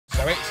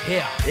So it's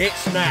here,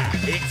 it's now,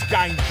 it's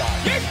game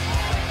day.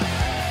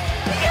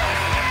 Yes!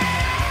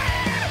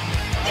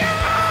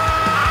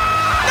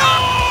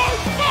 No!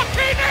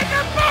 Fucking in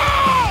the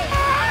ball!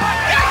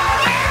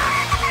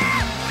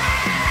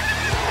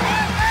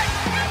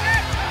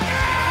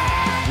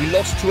 We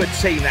lost to a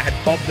team that had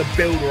Bob the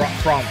Builder up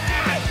front.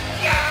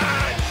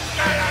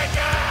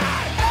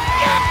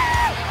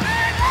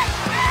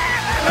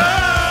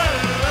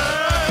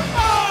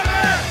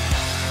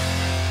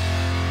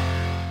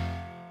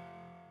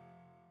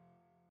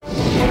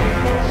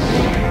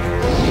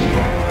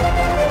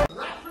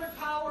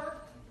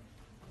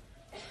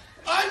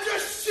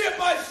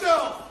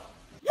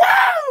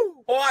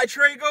 Alright,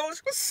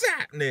 Treagles, what's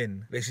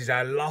happening? This is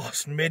our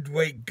last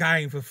midweek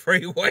game for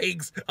 3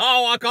 weeks.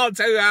 Oh, I can't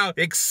tell you how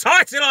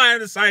excited I am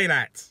to say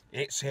that.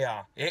 It's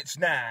here, it's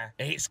now,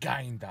 it's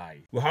game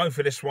day. We're home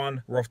for this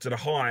one. We're off to the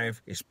Hive.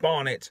 It's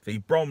Barnet v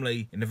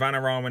Bromley in the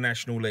Vanarama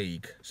National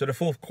League. So the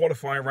 4th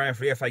qualifying round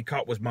for the FA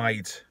Cup was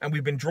made, and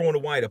we've been drawn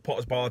away to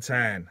Potters Bar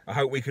Town. I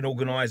hope we can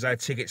organise our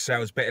ticket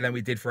sales better than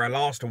we did for our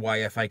last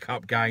away FA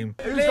Cup game.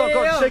 Who's not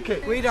got a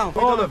ticket? We don't.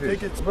 All of you.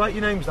 Write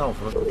your names down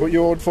for us. Put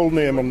your full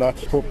name on that.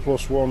 Put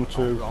 +1,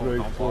 2,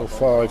 3, 4,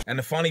 5. And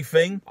the funny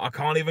thing, I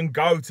can't even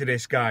go to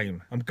this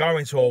game. I'm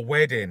going to a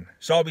wedding.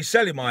 So I'll be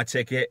selling my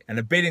ticket, and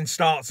the bidding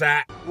starts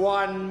at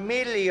 $1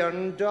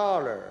 million.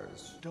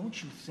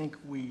 Don't you think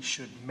we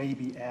should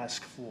maybe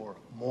ask for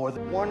more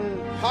than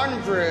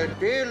 $100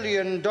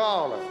 billion.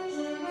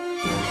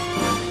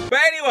 But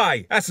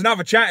anyway, that's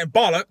another chatting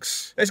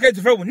bollocks. Let's get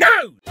to film.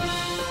 No!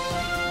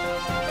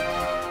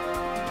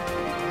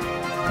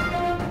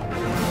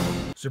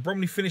 So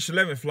Bromley finished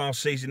 11th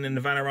last season in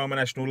the Vanarama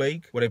National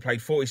League, where they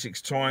played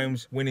 46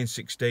 times, winning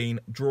 16,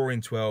 drawing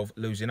 12,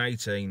 losing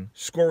 18,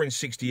 scoring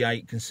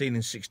 68,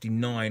 conceding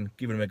 69,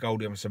 giving them a goal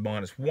difference of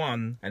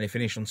 -1, and they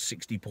finished on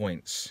 60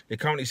 points. They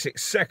currently sit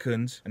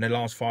second, and their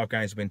last 5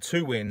 games have been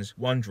 2 wins,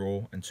 1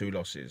 draw, and 2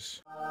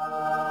 losses.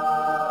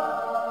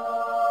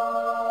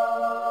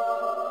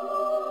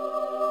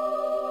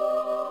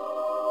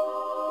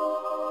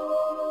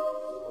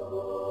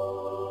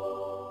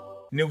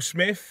 Neil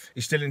Smith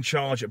is still in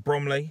charge at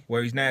Bromley,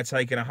 where he's now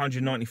taken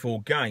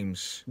 194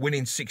 games,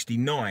 winning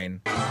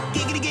 69,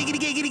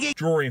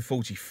 drawing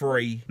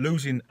 43,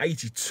 losing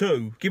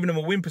 82, giving them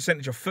a win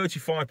percentage of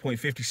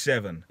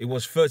 35.57. It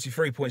was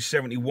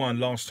 33.71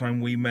 last time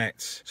we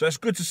met. So it's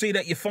good to see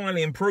that you're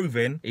finally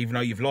improving, even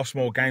though you've lost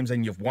more games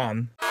than you've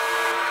won.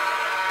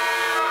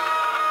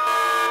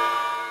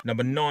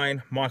 Number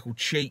 9, Michael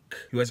Cheek,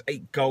 who has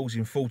 8 goals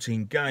in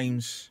 14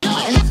 games.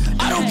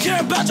 I don't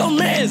care about your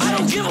mans. I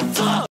don't give a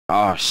fuck.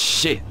 Oh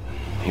shit,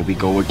 here we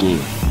go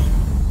again.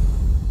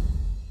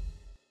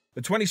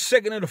 The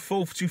 22nd of the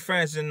 4th,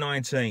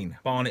 2019,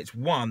 Barnet's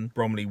 1,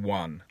 Bromley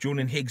 1.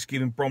 Jordan Higgs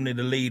giving Bromley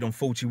the lead on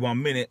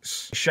 41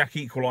 minutes. Shaq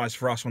equalised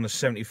for us on the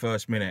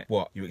 71st minute.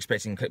 What, you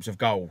expecting clips of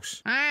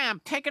goals? I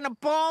am taking the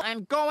ball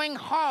and going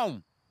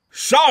home.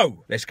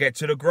 So, let's get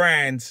to the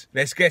ground.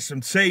 Let's get some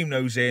team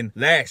news in.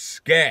 Let's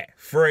get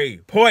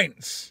 3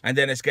 points. And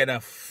then let's get the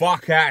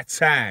fuck out of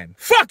town.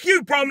 Fuck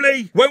you,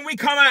 Bromley! When we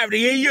come out of the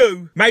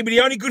EU, maybe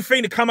the only good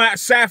thing to come out of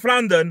South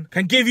London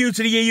can give you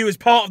to the EU as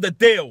part of the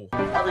deal.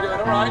 How we doing,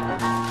 all right?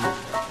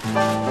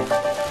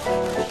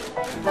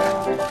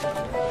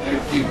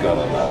 You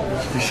gotta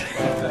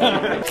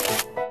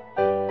laugh.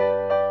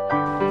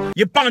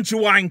 You bunch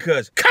of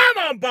wankers. Come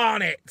on,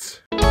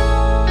 Barnet!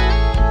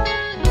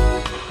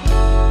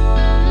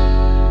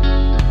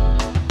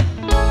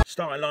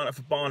 Starting lineup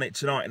for Barnet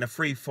tonight in a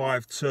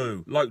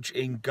 3-5-2. Loach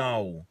in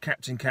goal.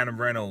 Captain Callum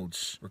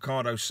Reynolds.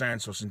 Ricardo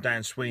Santos and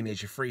Dan Sweeney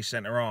as your 3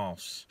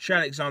 centre-halves. Shea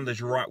Alexander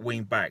as your right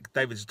wing back.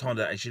 David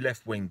Zatonda as your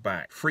left wing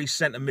back. 3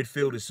 centre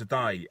midfielders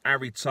today.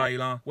 Ari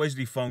Taylor,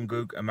 Wesley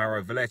Fongug and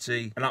Mauro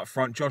Valetti. And up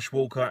front, Josh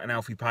Walker and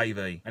Alfie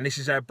Pavey. And this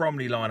is our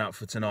Bromley lineup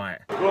for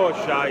tonight. Go on,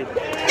 Shay.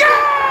 Yeah!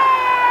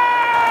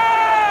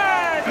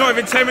 Not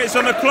even 10 minutes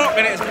on the clock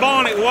and it's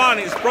Barnet 1,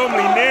 it's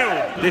Bromley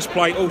 0. This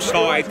play all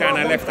started down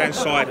our left-hand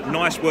side.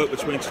 Nice work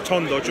between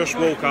Zatonda, Josh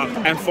Walker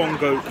and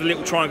Fongug. The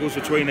little triangles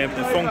between them.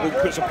 And Fongug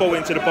puts a ball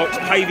into the box.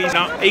 Pavey's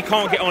up. He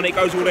can't get on it.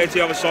 Goes all the way to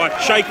the other side.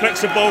 Shea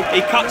collects the ball.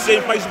 He cuts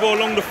in, plays the ball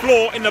along the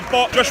floor in the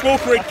box. Josh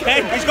Walker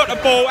again. He's got the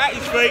ball at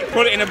his feet.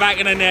 Put it in the back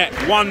of the net.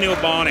 1-0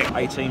 Barnet.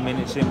 18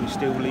 minutes in, we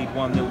still lead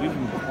 1-0. We've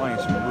been playing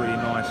some really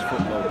nice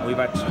football. We've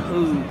had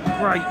 2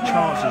 great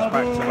chances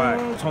back to back.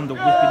 Zatonda whipping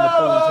the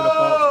ball into the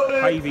box.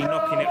 Pavey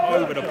knocking it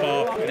over the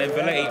bar, and then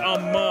Valetti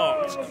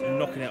unmarked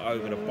knocking it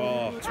over the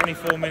bar.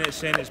 24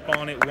 minutes in, it's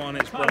Barnet 1,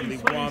 it's Bromley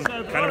 1.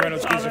 Callum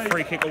Reynolds gives a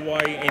free kick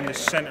away in the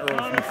centre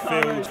of the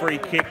field. Free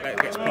kick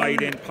that gets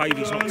played in.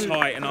 Pavey's not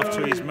tight enough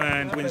to his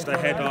man, wins the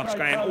header. It's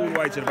going all the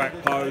way to the back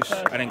post,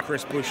 and then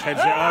Chris Bush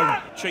heads it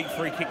home. Cheap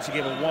free kick to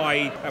give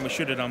away, and we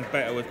should have done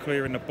better with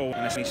clearing the ball.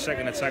 And that's his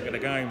 2nd attack of the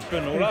game.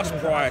 Been all us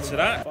prior to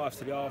that. 5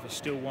 to the half, it's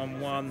still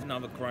 1-1.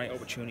 Another great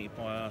opportunity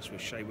by us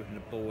with Shea whipping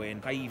the ball in.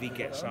 Pavey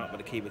gets up, but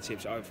the keeper tips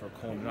over for a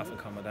corner. Nothing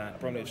come of that.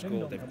 Bromley have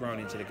scored, they've grown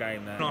into the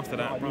game now. And after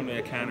that, Bromley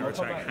a counter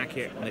attack,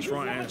 Hackett on his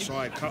right hand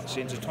side, cuts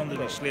into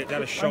Zatonda, slipped,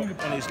 had a shot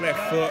on his left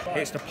foot,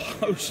 hits the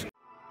post.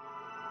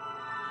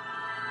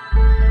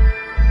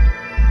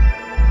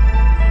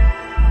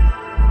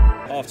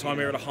 half-time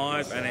here at the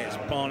Hive, and it's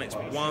Barnet's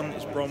 1,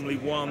 it's Bromley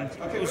 1.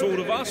 It was all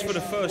of us for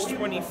the first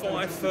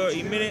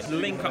 25-30 minutes. The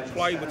link-up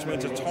play between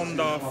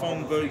Tatonda,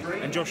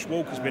 Fongu and Josh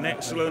Walker's been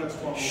excellent.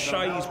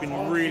 Shay's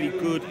been really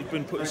good. He's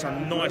been putting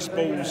some nice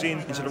balls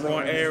into the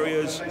right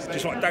areas.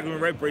 Just like Dagenham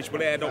and Redbridge,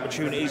 but they had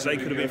opportunities. They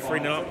could have been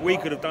 3-0 up. We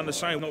could have done the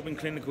same, not been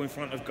clinical in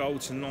front of goal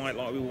tonight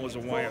like we was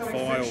away at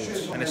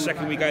Files. And the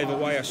second we gave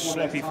away a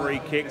sloppy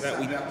free kick that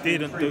we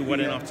didn't do well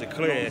enough to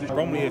clear.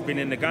 Bromley have been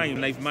in the game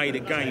and they've made a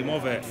game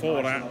of it.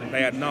 For that,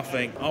 they had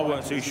nothing. I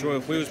weren't too sure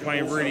if we was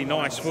playing really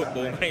nice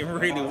football, playing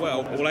really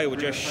well, or they were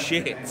just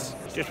shit.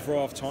 Just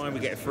before half time, we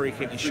get a free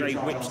kick and Shay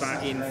whips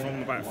that in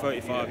from about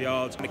 35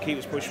 yards. And the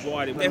keeper's pushed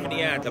wide. It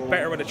definitely had the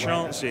better of the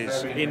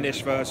chances in this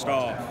first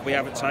half. We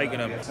haven't taken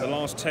them. The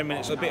last 10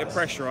 minutes, a bit of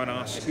pressure on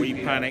us. We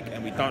panic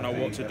and we don't know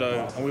what to do.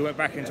 And we went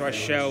back into our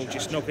shell,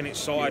 just knocking it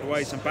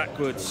sideways and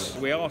backwards.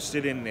 We are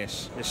still in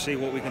this. Let's see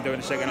what we can do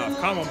in the second half.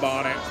 Come on,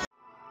 Barnet.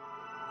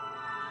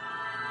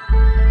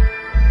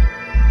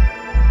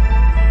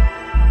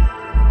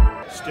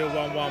 Still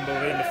 1-1,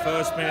 but within the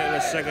first minute of the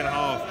second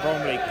half,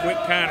 Bromley, quick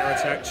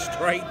counter-attack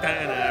straight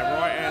down our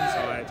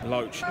right-hand side.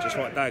 Loach, just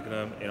like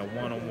Dagenham, in a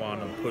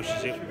one-on-one and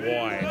pushes it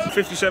wide.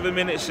 57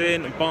 minutes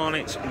in,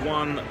 Barnet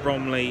 1,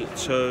 Bromley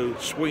 2.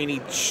 Sweeney,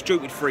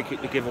 stupid free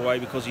kick to give away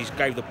because he's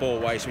gave the ball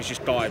away, so he's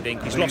just dived in.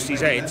 He's lost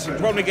his head.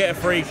 Bromley get a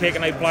free kick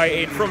and they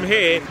play it in. From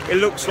here, it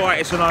looks like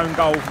it's an own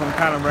goal from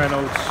Callum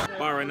Reynolds.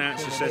 Our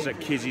announcer says that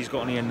Kizzy's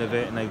got on the end of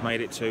it and they've made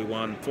it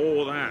 2-1.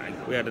 For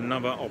that, we had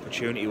another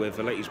opportunity with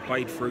Valletti's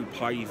played through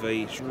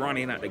Pavey. He's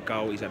running at the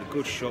goal. He's had a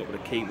good shot, but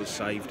the keeper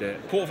saved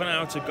it. Quarter of an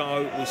hour to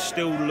go. We're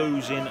still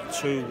losing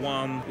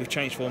 2-1. We've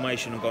changed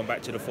formation and gone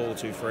back to the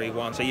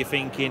 4-2-3-1. So you're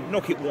thinking,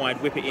 knock it wide,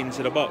 whip it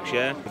into the box,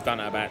 yeah? We've done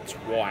that about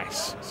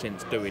twice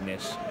since doing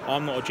this.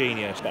 I'm not a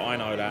genius, but I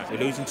know that. We're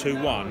losing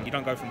 2-1. You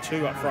don't go from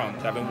 2 up front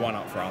to having 1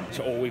 up front.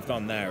 So all we've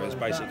done there is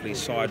basically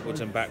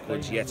sideways and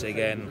backwards yet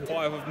again.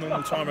 5 of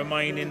normal time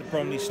remaining.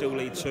 Bromley still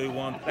lead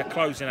 2-1. They're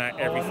closing out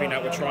everything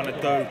that we're trying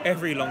to do.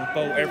 Every long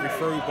ball, every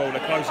through ball,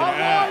 they're closing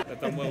it out. They've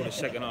done well in the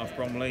second half,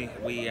 Bromley.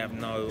 We have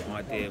no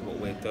idea what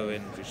we're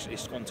doing.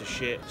 It's gone to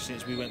shit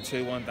since we went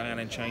 2-1 down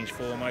and changed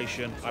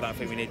formation. I don't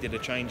think we needed to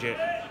change it.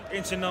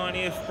 Into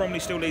 90th, Bromley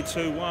still lead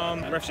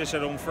 2-1. The ref just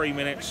said on 3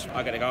 minutes.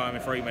 I get to go home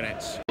in 3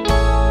 minutes.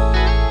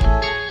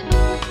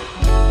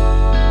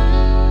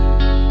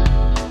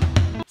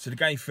 So the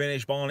game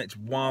finished, Barnet's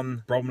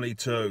 1, Bromley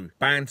 2.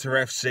 Banter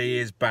FC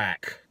is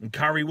back. And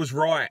Curry was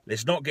right.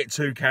 Let's not get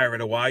too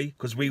carried away,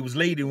 because we was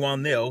leading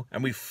 1-0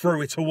 and we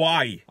threw it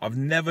away. I've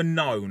never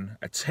known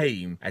a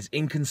team as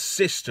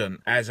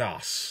inconsistent as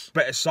us.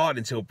 Better side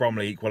until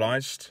Bromley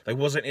equalised. They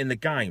wasn't in the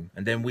game,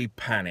 and then we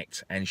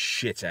panicked and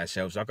shit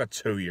ourselves like a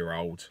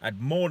 2-year-old.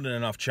 Had more than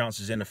enough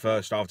chances in the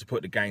first half to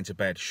put the game to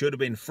bed. Should have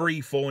been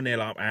 3-4-0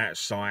 up out of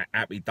sight.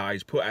 Happy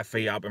days, put our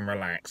feet up and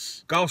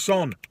relax.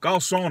 Garçon,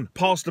 garçon,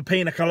 pass the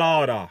pina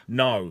colada.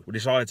 No, we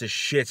decided to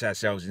shit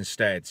ourselves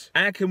instead.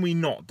 How can we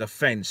not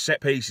defend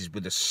set pieces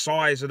with the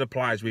size of the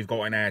players we've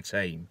got in our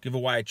team? Give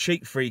away a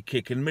cheap free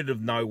kick in the middle of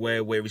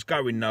nowhere where he's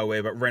going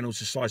nowhere, but Reynolds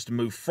decides to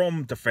move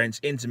from defence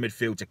into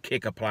midfield to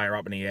kick a player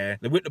up in the air.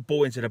 They whip the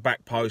ball into the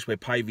back post where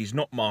Pavey's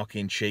not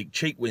marking Cheek.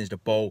 Cheek wins the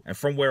ball, and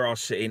from where I was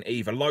sitting,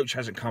 either Loach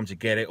hasn't come to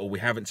get it or we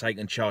haven't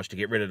taken charge to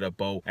get rid of the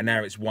ball, and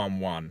now it's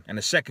 1-1. And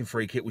the second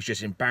free kick was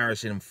just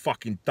embarrassing and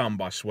fucking done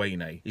by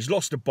Sweeney. He's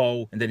lost the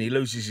ball and then he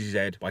loses his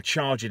head by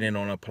charging in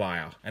on a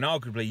player. And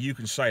arguably you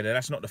can say that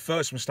that's not the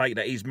first mistake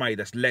that he's made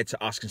that's led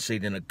to us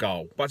conceding a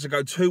goal. But to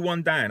go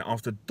 2-1 down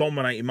after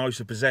dominating most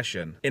of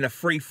possession in a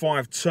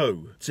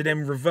 3-5-2 to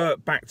then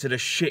revert back to the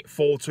shit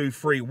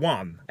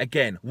 4-2-3-1.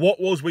 Again,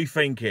 what was we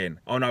thinking?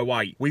 Oh no,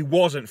 wait, we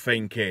wasn't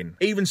thinking.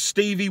 Even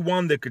Stevie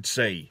Wonder could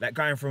see that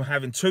going from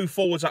having 2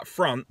 forwards up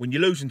front when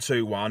you're losing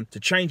 2-1 to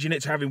changing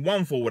it to having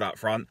 1 forward up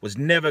front was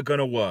never going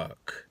to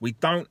work. We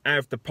don't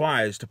have the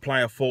players to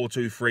play a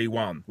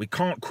 4-2-3-1. We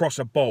can't cross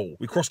a ball.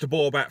 We crossed the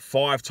ball about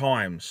 5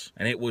 times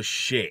and it was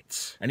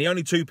shit. And the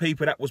only 2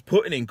 people that was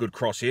putting in good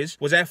crosses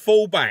was our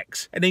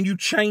fullbacks. And then you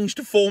changed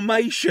the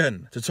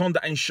formation. Tatonda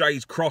and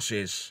Shay's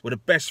crosses were the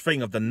best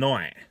thing of the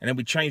night. And then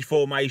we changed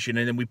formation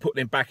and then we put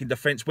them back in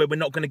defence where we're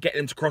not going to get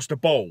them to cross the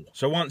ball.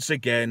 So once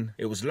again,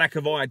 it was lack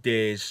of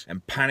ideas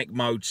and panic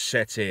mode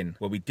set in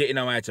where we didn't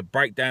know how to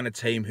break down a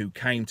team who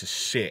came to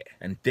sit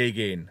and dig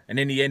in. And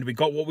in the end, we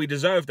got what we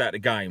deserved out of the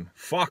game.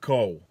 Fuck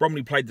all.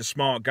 Bromley played the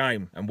smart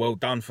game and well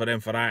done for them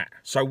for that.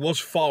 So was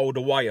filed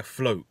away a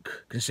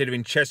fluke,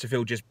 considering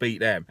Chesterfield just beat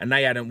them and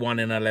they hadn't won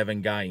in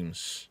 11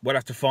 games. We'll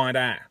have to find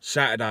out.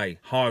 Saturday,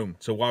 home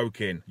to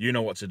Woking. You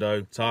know what to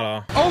do.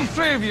 Ta-da. All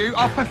 3 of you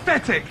are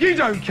pathetic. You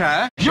don't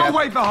care. You're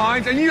way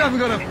behind and you haven't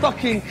got a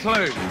fucking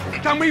clue.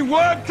 Can we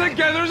work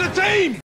together as a team?